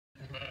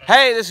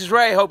Hey, this is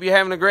Ray. Hope you're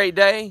having a great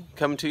day.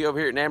 Coming to you over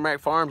here at Namrack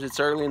Farms. It's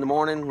early in the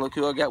morning. Look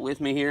who I got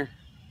with me here.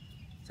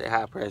 Say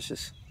hi,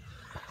 Precious.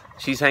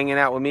 She's hanging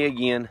out with me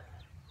again.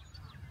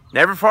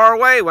 Never far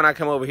away when I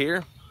come over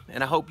here.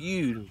 And I hope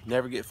you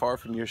never get far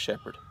from your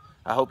shepherd.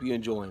 I hope you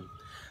enjoy him.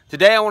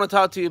 Today I want to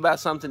talk to you about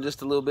something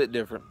just a little bit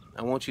different.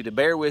 I want you to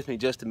bear with me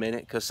just a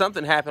minute because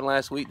something happened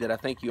last week that I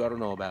think you ought to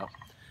know about.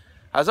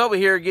 I was over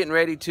here getting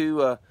ready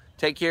to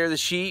take care of the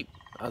sheep.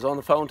 I was on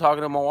the phone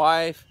talking to my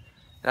wife.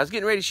 And I was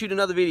getting ready to shoot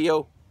another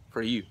video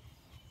for you.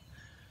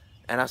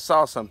 And I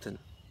saw something.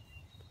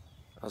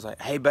 I was like,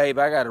 hey babe,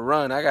 I gotta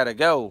run, I gotta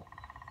go.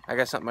 I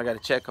got something I gotta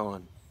check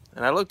on.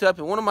 And I looked up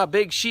and one of my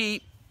big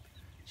sheep,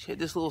 she had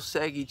this little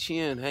saggy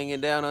chin hanging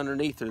down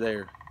underneath her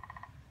there.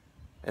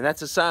 And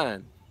that's a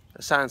sign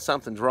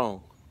something's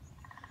wrong.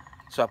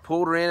 So I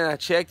pulled her in and I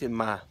checked and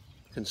my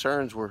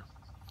concerns were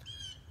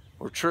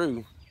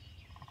true.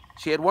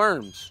 She had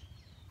worms.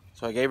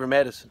 So I gave her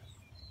medicine.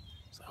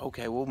 So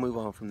okay, we'll move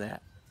on from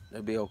that.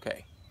 It'll be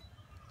okay.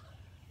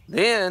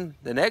 Then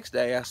the next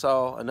day I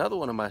saw another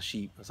one of my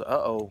sheep. I said,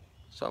 uh-oh,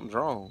 something's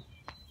wrong.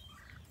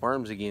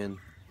 Worms again.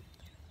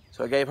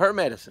 So I gave her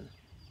medicine.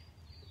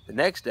 The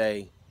next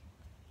day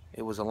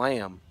it was a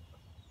lamb.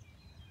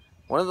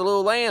 One of the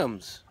little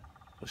lambs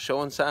was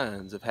showing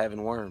signs of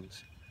having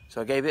worms. So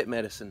I gave it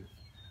medicine.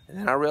 And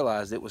then I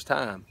realized it was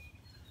time.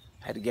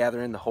 I had to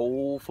gather in the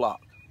whole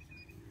flock.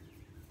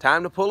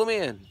 Time to pull them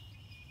in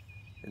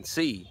and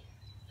see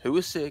who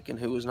was sick and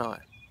who was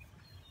not.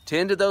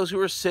 Tend to those who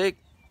are sick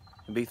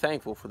and be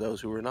thankful for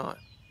those who are not.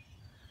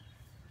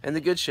 And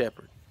the good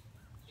shepherd,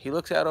 he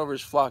looks out over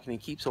his flock and he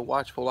keeps a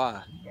watchful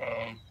eye.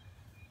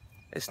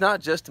 It's not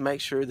just to make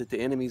sure that the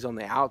enemies on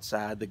the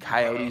outside, the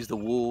coyotes, the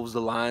wolves,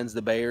 the lions,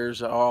 the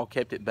bears, are all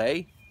kept at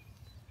bay.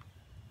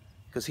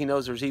 Because he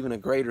knows there's even a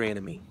greater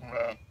enemy.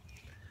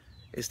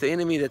 It's the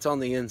enemy that's on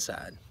the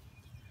inside.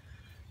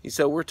 And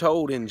so we're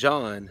told in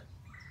John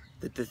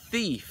that the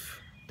thief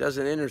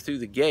doesn't enter through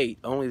the gate,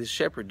 only the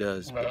shepherd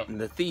does.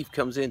 And the thief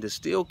comes in to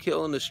steal,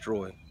 kill, and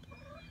destroy.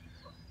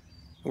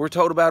 We're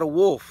told about a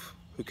wolf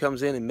who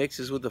comes in and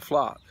mixes with the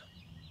flock,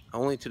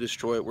 only to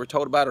destroy it. We're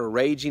told about a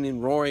raging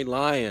and roaring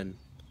lion,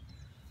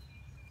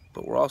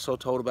 but we're also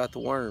told about the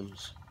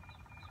worms.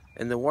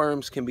 And the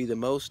worms can be the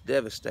most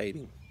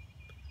devastating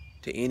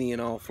to any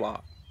and all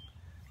flock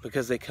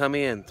because they come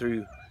in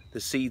through the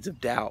seeds of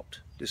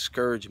doubt,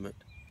 discouragement,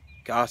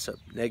 gossip,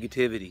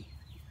 negativity.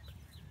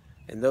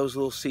 And those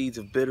little seeds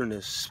of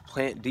bitterness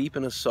plant deep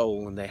in a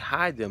soul and they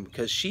hide them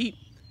because sheep,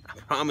 I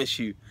promise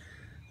you,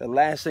 the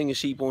last thing a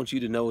sheep wants you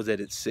to know is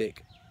that it's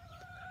sick.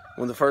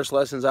 One of the first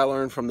lessons I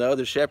learned from the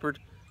other shepherd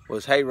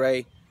was, hey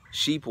Ray,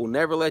 sheep will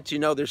never let you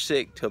know they're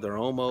sick till they're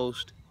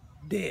almost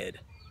dead.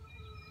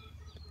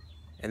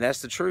 And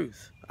that's the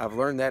truth. I've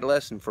learned that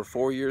lesson for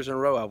 4 years in a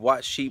row. I've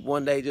watched sheep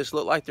one day just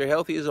look like they're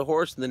healthy as a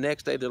horse and the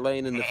next day they're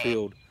laying in the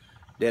field,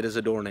 dead as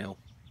a doornail.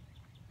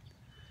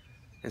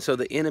 And so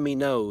the enemy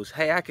knows,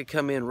 hey, I could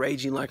come in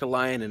raging like a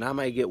lion and I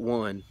may get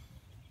one.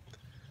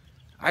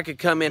 I could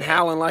come in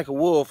howling like a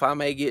wolf, I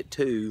may get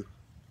two.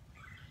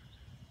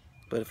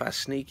 But if I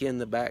sneak in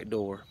the back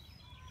door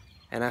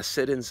and I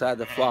sit inside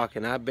the flock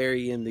and I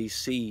bury in these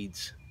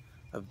seeds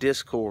of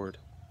discord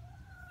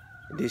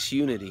and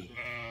disunity,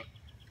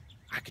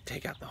 I could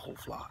take out the whole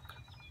flock.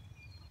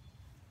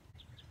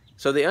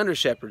 So the under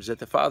shepherds that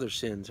the Father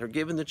sends are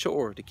given the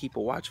chore to keep a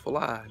watchful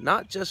eye,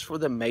 not just for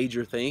the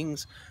major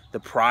things, the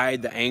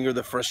pride, the anger,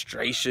 the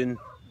frustration,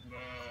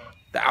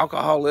 the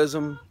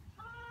alcoholism,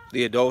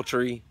 the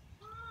adultery.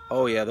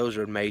 Oh yeah, those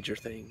are major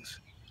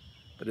things.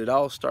 But it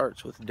all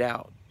starts with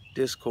doubt,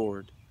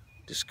 discord,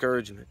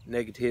 discouragement,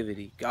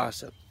 negativity,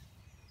 gossip,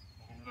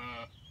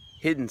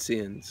 hidden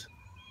sins,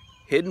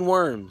 hidden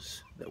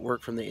worms that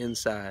work from the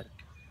inside.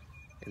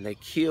 And they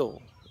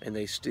kill, and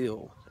they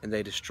steal, and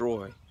they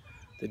destroy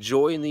the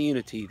joy and the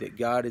unity that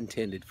God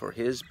intended for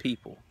His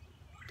people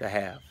to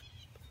have.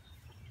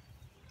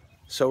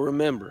 So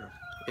remember,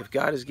 if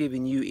God is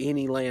giving you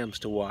any lambs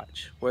to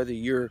watch, whether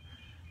you're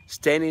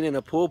standing in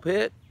a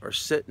pulpit or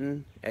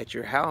sitting at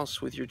your house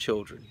with your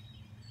children,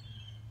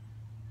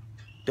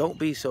 don't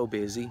be so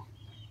busy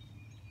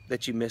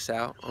that you miss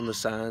out on the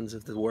signs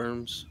of the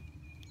worms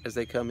as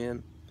they come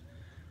in.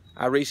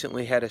 I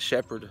recently had a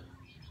shepherd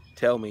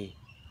tell me,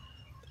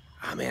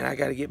 oh man, I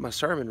got to get my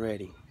sermon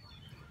ready.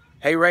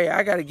 Hey Ray,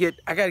 I gotta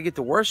get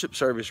the worship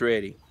service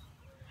ready.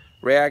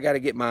 Ray, I gotta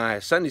get my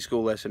Sunday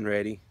school lesson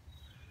ready.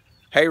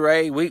 Hey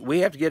Ray, we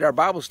have to get our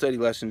Bible study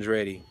lessons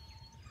ready.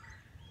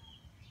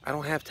 I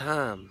don't have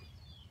time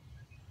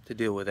to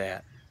deal with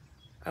that.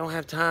 I don't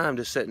have time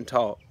to sit and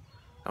talk.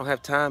 I don't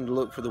have time to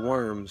look for the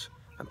worms.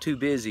 I'm too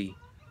busy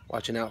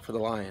watching out for the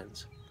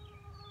lions.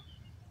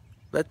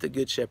 Let the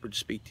Good Shepherd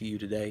speak to you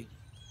today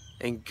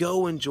and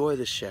go enjoy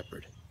the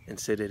shepherd and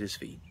sit at his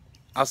feet.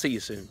 I'll see you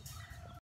soon.